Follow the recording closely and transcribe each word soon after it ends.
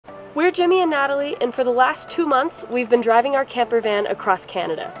We're Jimmy and Natalie, and for the last 2 months, we've been driving our camper van across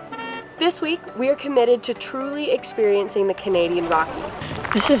Canada. This week, we are committed to truly experiencing the Canadian Rockies.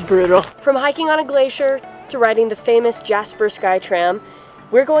 This is brutal. From hiking on a glacier to riding the famous Jasper SkyTram,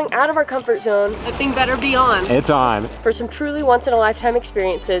 we're going out of our comfort zone. That thing better be on. It's on. For some truly once-in-a-lifetime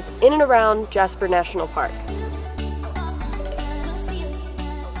experiences in and around Jasper National Park.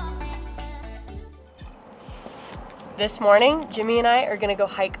 This morning, Jimmy and I are gonna go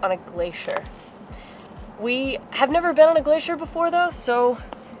hike on a glacier. We have never been on a glacier before though, so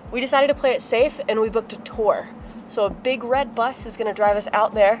we decided to play it safe and we booked a tour. So a big red bus is gonna drive us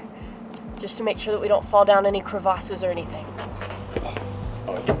out there just to make sure that we don't fall down any crevasses or anything.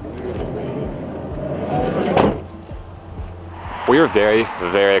 We are very,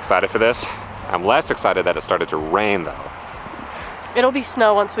 very excited for this. I'm less excited that it started to rain though. It'll be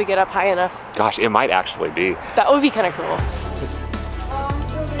snow once we get up high enough. Gosh, it might actually be. That would be kind of cool.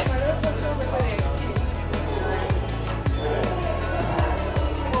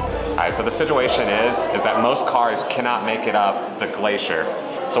 Alright, so the situation is that most cars cannot make it up the glacier.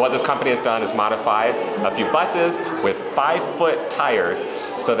 So what this company has done is modified a few buses with 5-foot tires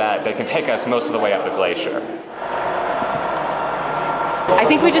so that they can take us most of the way up the glacier. I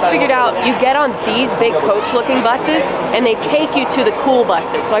think we just figured out you get on these big coach-looking buses and they take you to the cool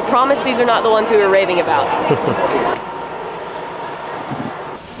buses. So I promise these are not the ones we were raving about.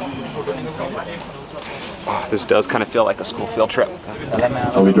 Oh, this does kind of feel like a school field trip.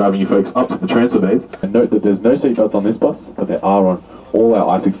 I'll be driving you folks up to the transfer bays. And note that there's no seatbelts on this bus, but there are on all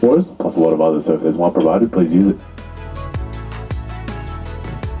our Ice Explorers, plus a lot of others. So if there's one provided, please use it.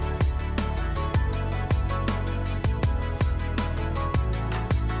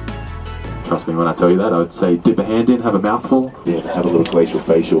 Trust me when I tell you that. I would say dip a hand in, have a mouthful, yeah, have a little glacial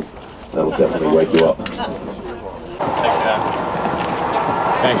facial. That'll definitely wake you up.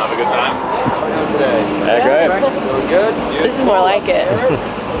 Thanks. Have a good time. Today. Yeah, good. Really good. This is more like it.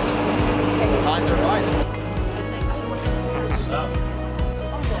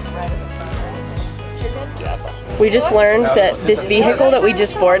 We just learned that this vehicle that we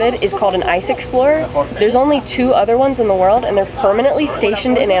just boarded is called an Ice Explorer. There's only 2 other ones in the world and they're permanently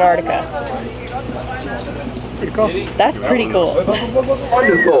stationed in Antarctica. Pretty cool. That's pretty cool.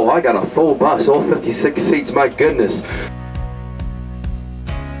 Wonderful. I got a full bus, all 56 seats, my goodness.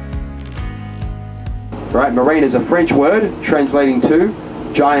 Right, marine is a French word translating to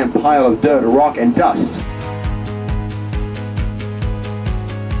giant pile of dirt, rock and dust.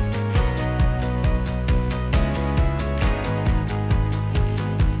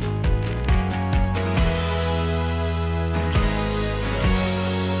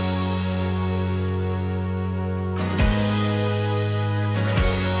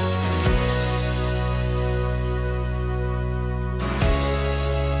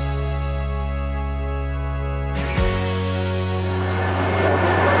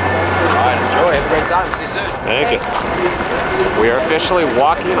 See you soon. Thank you. We are officially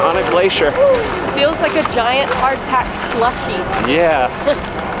walking on a glacier. Feels like a giant hard-packed slushie. Yeah.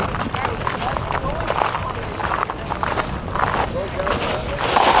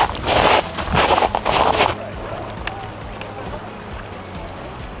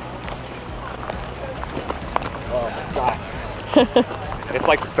 It's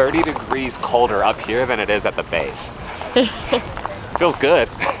like 30 degrees colder up here than it is at the base. Feels good.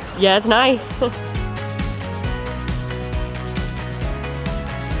 Yeah, it's nice.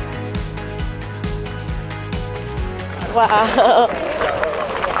 Wow.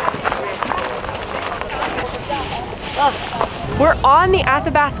 We're on the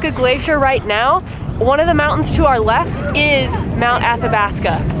Athabasca Glacier right now. One of the mountains to our left is Mount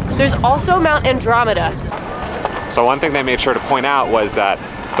Athabasca. There's also Mount Andromeda. So one thing they made sure to point out was that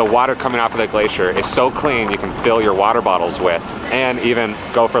the water coming off of the glacier is so clean you can fill your water bottles with and even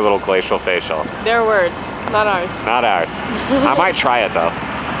go for a little glacial facial. Their words, not ours. Not ours. I might try it though.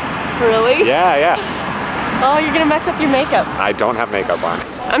 Really? Yeah. Oh, you're gonna mess up your makeup. I don't have makeup on.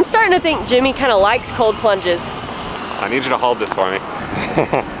 I'm starting to think Jimmy kind of likes cold plunges. I need you to hold this for me.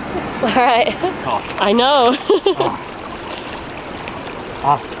 All right. Oh. I know.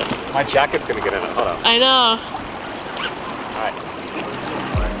 Oh, my jacket's gonna get in it. Hold on. I know. All right.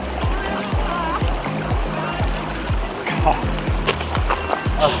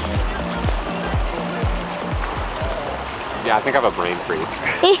 Yeah, I think I have a brain freeze.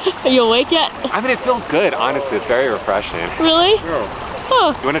 Are you awake yet? I mean, it feels good, honestly. It's very refreshing. Really? Yeah.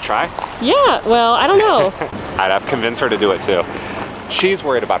 Oh. You want to try? Yeah, well, I don't know. I've convinced her to do it too. She's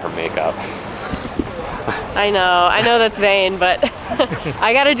worried about her makeup. I know that's vain, but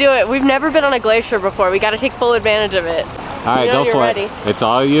I gotta do it. We've never been on a glacier before. We gotta take full advantage of it. All right, go for it. It's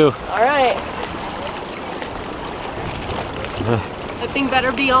all you. All right. That thing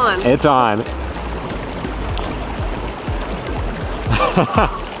better be on. It's on.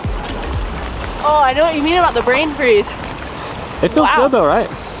 Oh, I know what you mean about the brain freeze. It feels good though, right?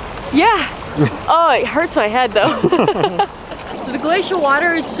 Yeah. Oh, it hurts my head though. So the glacial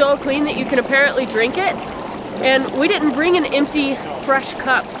water is so clean that you can apparently drink it. And we didn't bring an empty, fresh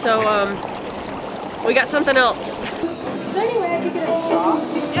cup, so we got something else. Is there any way I could get a straw?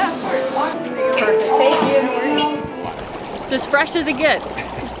 Yeah, of course. Perfect. Thank you. It's as fresh as it gets.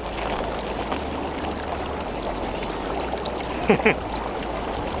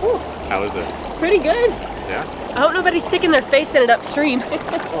 How was it? Pretty good. Yeah? I hope nobody's sticking their face in it upstream. I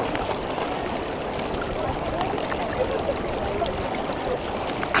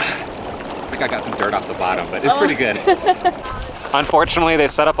think I got some dirt off the bottom, but it's pretty good. Unfortunately, they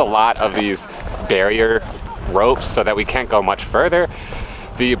set up a lot of these barrier ropes so that we can't go much further.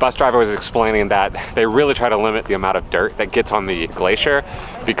 The bus driver was explaining that they really try to limit the amount of dirt that gets on the glacier,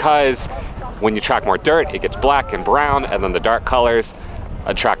 because when you track more dirt, it gets black and brown, and then the dark colors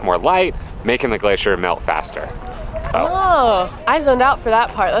attract more light, making the glacier melt faster. So. Oh, I zoned out for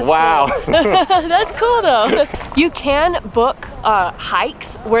that part. That's wow. Cool. That's cool though. You can book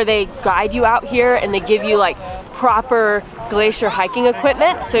hikes where they guide you out here and they give you like proper glacier hiking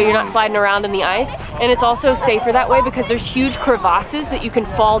equipment so you're not sliding around in the ice. And it's also safer that way because there's huge crevasses that you can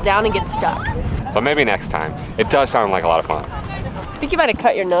fall down and get stuck. So maybe next time. It does sound like a lot of fun. I think you might have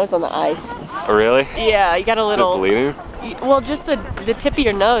cut your nose on the ice. Oh, really? Yeah, you got a little... Is it bleeding? Well, just the tip of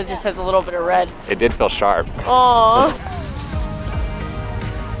your nose just has a little bit of red. It did feel sharp. Aww.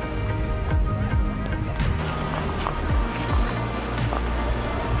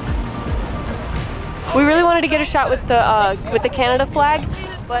 We really wanted to get a shot with the Canada flag,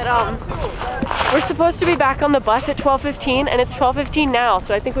 but we're supposed to be back on the bus at 12:15, and it's 12:15 now,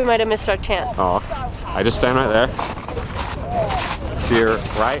 so I think we might have missed our chance. Oh, I just stand right there. To your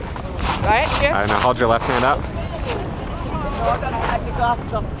right. Right here. And now hold your left hand up.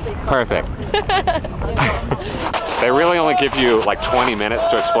 Perfect. They really only give you like 20 minutes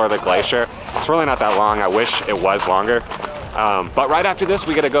to explore the glacier. It's really not that long. I wish it was longer. But right after this,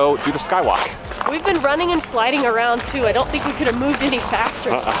 we gotta go do the skywalk. We've been running and sliding around too. I don't think we could have moved any faster.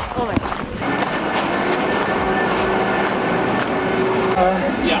 Oh my God.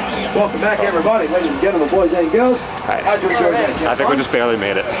 Welcome back, everybody, ladies and gentlemen, boys and girls. Right. I think we just barely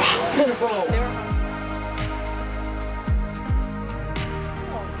made it.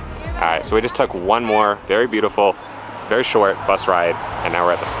 All right, so we just took one more very beautiful, very short bus ride, and now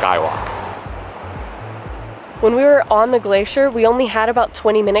we're at the skywalk. When we were on the glacier, we only had about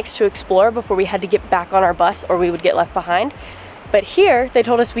 20 minutes to explore before we had to get back on our bus or we would get left behind. But here, they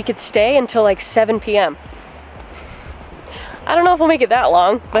told us we could stay until like 7 p.m. I don't know if we'll make it that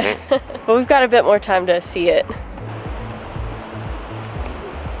long, but, but we've got a bit more time to see it.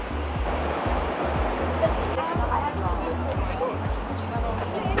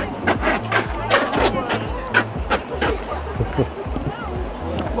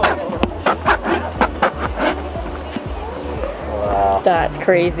 That's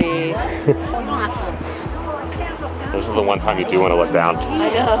crazy. This is the one time you do want to look down. I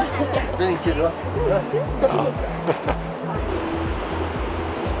know.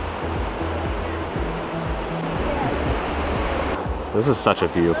 This is such a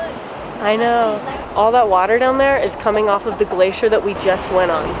view. I know. All that water down there is coming off of the glacier that we just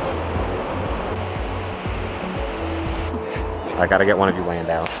went on. I gotta get one of you laying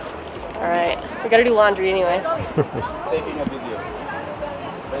down. All right, we gotta do laundry anyway. Taking a video.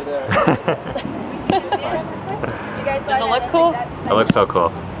 Right there. Does it look cool? It looks so cool.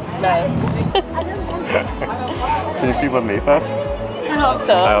 Nice. Can you see beneath us? I hope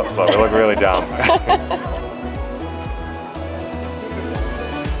so. I hope so. We look really dumb.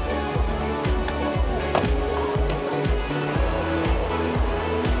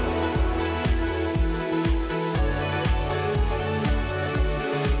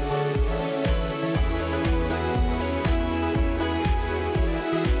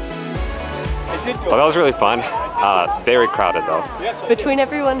 Well, that was really fun. Very crowded though. Between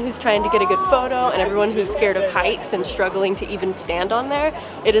everyone who's trying to get a good photo and everyone who's scared of heights and struggling to even stand on there,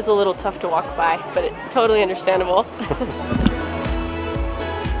 it is a little tough to walk by, but it's totally understandable.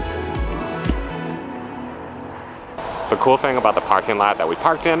 The cool thing about the parking lot that we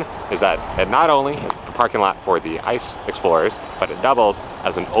parked in is that it not only is the parking lot for the ice explorers, but it doubles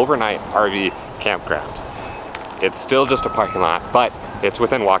as an overnight RV campground. It's still just a parking lot, but it's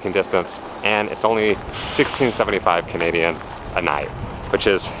within walking distance, and it's only $16.75 Canadian a night, which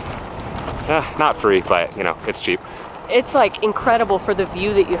is not free, but you know, it's cheap. It's like incredible for the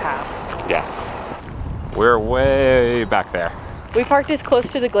view that you have. Yes. We're way back there. We parked as close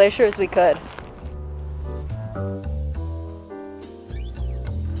to the glacier as we could.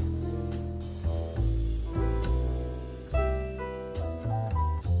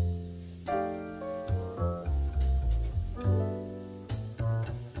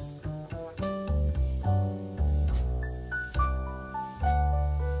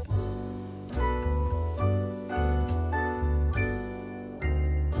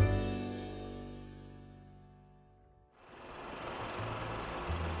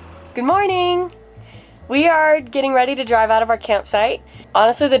 Good morning! We are getting ready to drive out of our campsite.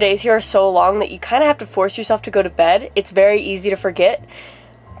 Honestly, the days here are so long that you kind of have to force yourself to go to bed. It's very easy to forget,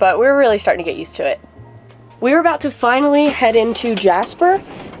 but we're really starting to get used to it. We're about to finally head into Jasper.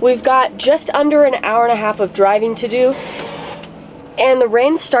 We've got just under an hour and a half of driving to do, and the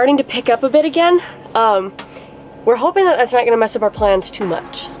rain's starting to pick up a bit again. We're hoping that that's not going to mess up our plans too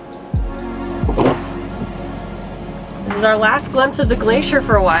much. This is our last glimpse of the glacier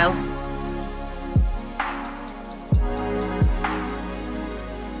for a while.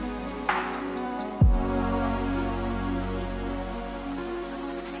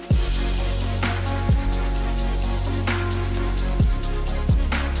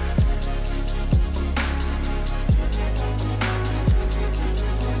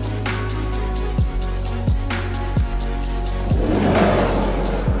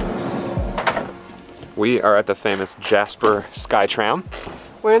 We are at the famous Jasper SkyTram.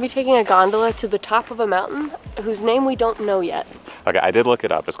 We're gonna be taking a gondola to the top of a mountain whose name we don't know yet. Okay, I did look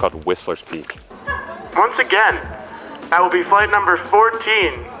it up. It's called Whistler's Peak. Once again, that will be flight number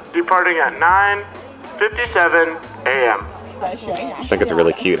 14, departing at 9:57 a.m. I think it's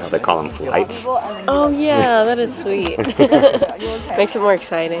really cute how they call them flights. Oh yeah, that is sweet. Makes it more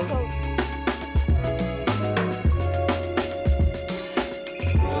exciting.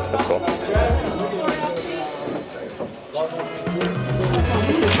 That's cool.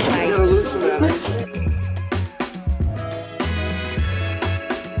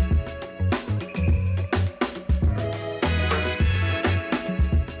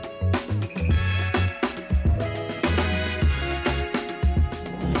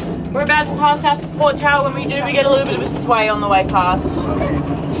 We're about to pass our support tower. When we do, we get a little bit of a sway on the way past.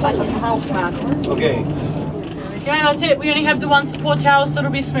 Okay. Okay, that's it. We only have the one support tower, so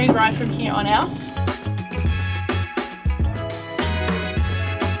it'll be a smooth ride from here on out.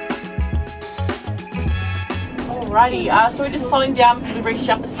 Alrighty, so we're just slowing down because we've reached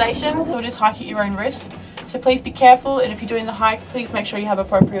Jasper station, so it is hike at your own risk. So please be careful, and if you're doing the hike, please make sure you have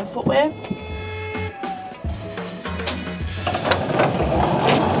appropriate footwear.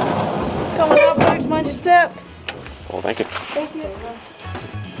 Coming up, folks, mind your step. Well, thank you. Thank you.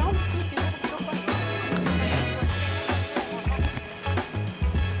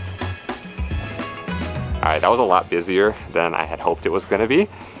 All right, that was a lot busier than I had hoped it was gonna be.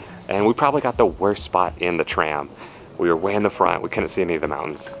 And we probably got the worst spot in the tram. We were way in the front. We couldn't see any of the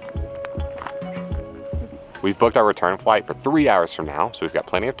mountains. We've booked our return flight for 3 hours from now, so we've got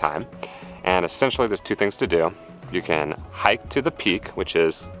plenty of time. And essentially there's two things to do. You can hike to the peak, which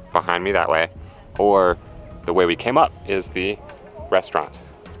is behind me that way, or the way we came up is the restaurant,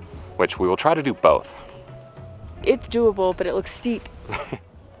 which we will try to do both. It's doable, but it looks steep.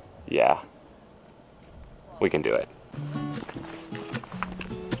 Yeah, we can do it.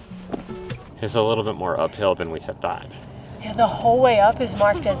 It's a little bit more uphill than we had thought. Yeah, the whole way up is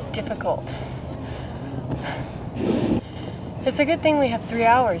marked as difficult. It's a good thing we have 3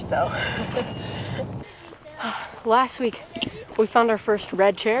 hours though. Last week we found our first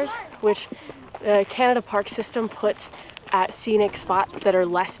red chairs, which the Canada Park system puts at scenic spots that are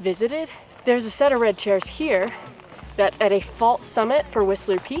less visited. There's a set of red chairs here that's at a false summit for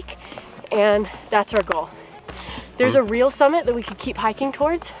Whistler Peak, and that's our goal. There's a real summit that we could keep hiking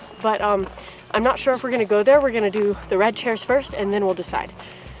towards, but I'm not sure if we're gonna go there. We're gonna do the red chairs first and then we'll decide.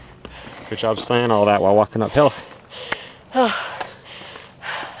 Good job saying all that while walking uphill.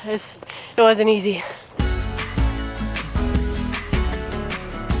 It wasn't easy.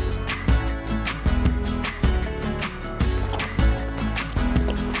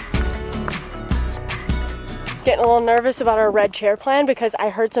 Getting a little nervous about our red chair plan because I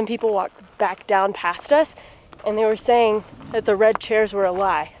heard some people walk back down past us and they were saying that the red chairs were a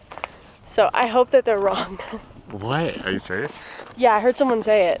lie. So I hope that they're wrong. What? Are you serious? Yeah, I heard someone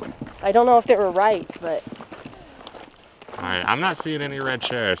say it. I don't know if they were right, but... All right, I'm not seeing any red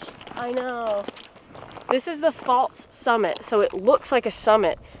chairs. I know. This is the false summit, so it looks like a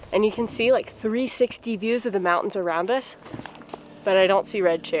summit, and you can see like 360 views of the mountains around us, but I don't see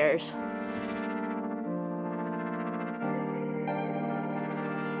red chairs.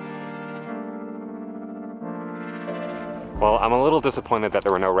 Well, I'm a little disappointed that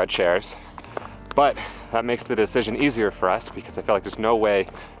there were no red chairs, but that makes the decision easier for us because I feel like there's no way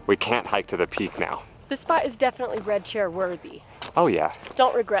we can't hike to the peak now. This spot is definitely red chair worthy. Oh yeah.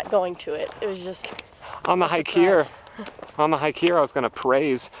 Don't regret going to it. It was just on the hike here. On the hike here, I was gonna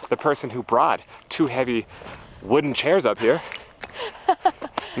praise the person who brought 2 heavy wooden chairs up here.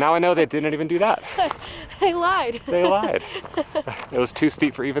 Now I know they didn't even do that. They lied. They lied. It was too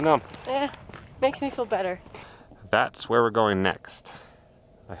steep for even them. Yeah, makes me feel better. That's where we're going next.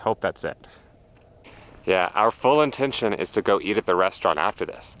 I hope that's it. Yeah, our full intention is to go eat at the restaurant after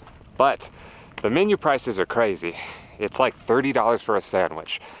this. But the menu prices are crazy. It's like $30 for a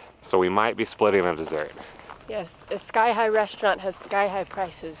sandwich. So we might be splitting a dessert. Yes, a sky-high restaurant has sky-high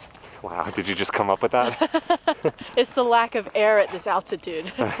prices. Wow, did you just come up with that? It's the lack of air at this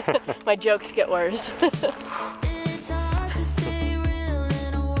altitude. My jokes get worse.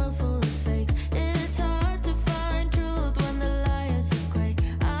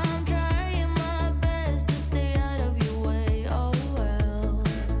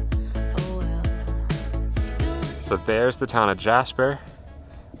 So there's the town of Jasper.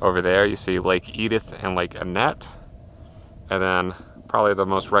 Over there you see Lake Edith and Lake Annette. And then probably the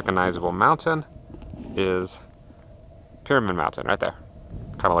most recognizable mountain is Pyramid Mountain right there.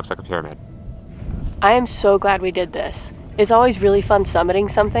 Kind of looks like a pyramid. I am so glad we did this. It's always really fun summiting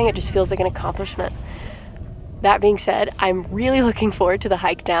something. It just feels like an accomplishment. That being said, I'm really looking forward to the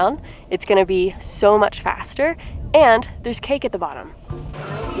hike down. It's gonna be so much faster, and there's cake at the bottom.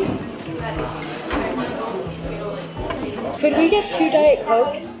 Could we get 2 Diet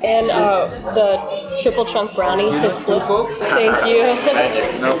Cokes and the triple chunk brownie to split? Thank you. Thank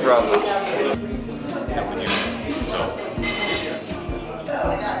you. No problem.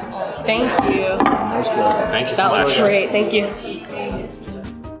 Thank you. Thank you so That much. was great. Thank you.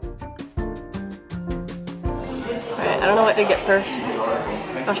 Alright, I don't know what to get first.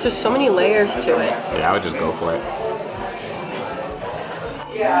 Gosh, there's so many layers to it. Yeah, I would just go for it.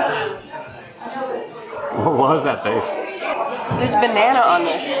 What was that face? There's banana on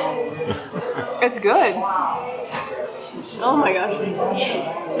this. It's good. Oh my gosh.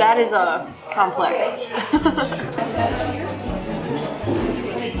 That is complex.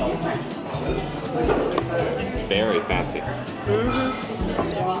 Very fancy.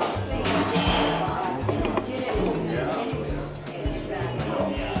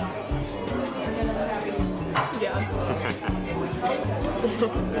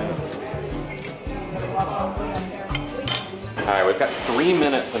 All right, we've got 3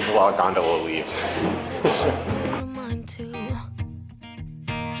 minutes until our gondola leaves.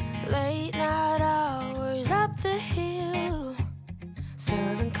 Late night hours up the hill,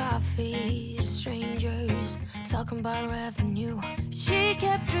 serving coffee to strangers, talking about revenue. She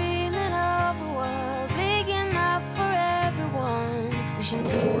kept dreaming of a world big enough for everyone. She knew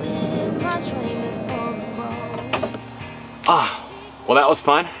it must rain before it grows. Well, that was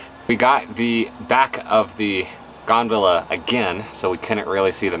fun. We got the back of the gondola again, so we couldn't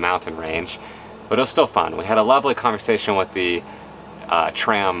really see the mountain range, but it was still fun. We had a lovely conversation with the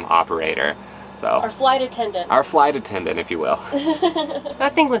tram operator. So Our flight attendant. Our flight attendant, if you will.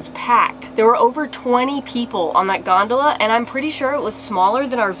 That thing was packed. There were over 20 people on that gondola, and I'm pretty sure it was smaller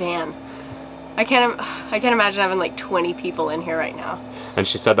than our van. I can't imagine having like 20 people in here right now. And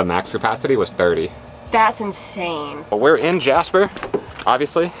she said the max capacity was 30. That's insane. Well, we're in Jasper,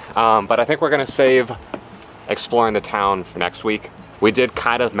 obviously, but I think we're gonna save exploring the town for next week. We did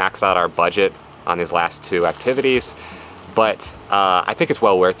kind of max out our budget on these last 2 activities, but I think it's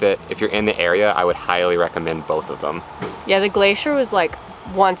well worth it. If you're in the area, I would highly recommend both of them. Yeah, the glacier was like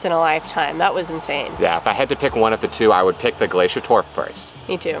once in a lifetime. That was insane. Yeah, if I had to pick one of the 2, I would pick the glacier tour first.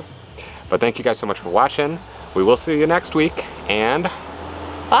 Me too. But thank you guys so much for watching. We will see you next week, and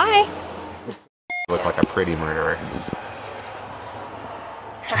bye. Look like a pretty murderer.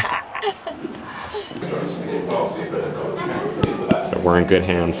 So we're in good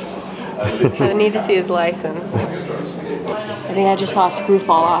hands. I need to see his license. I think I just saw a screw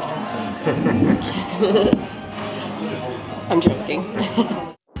fall off. I'm joking.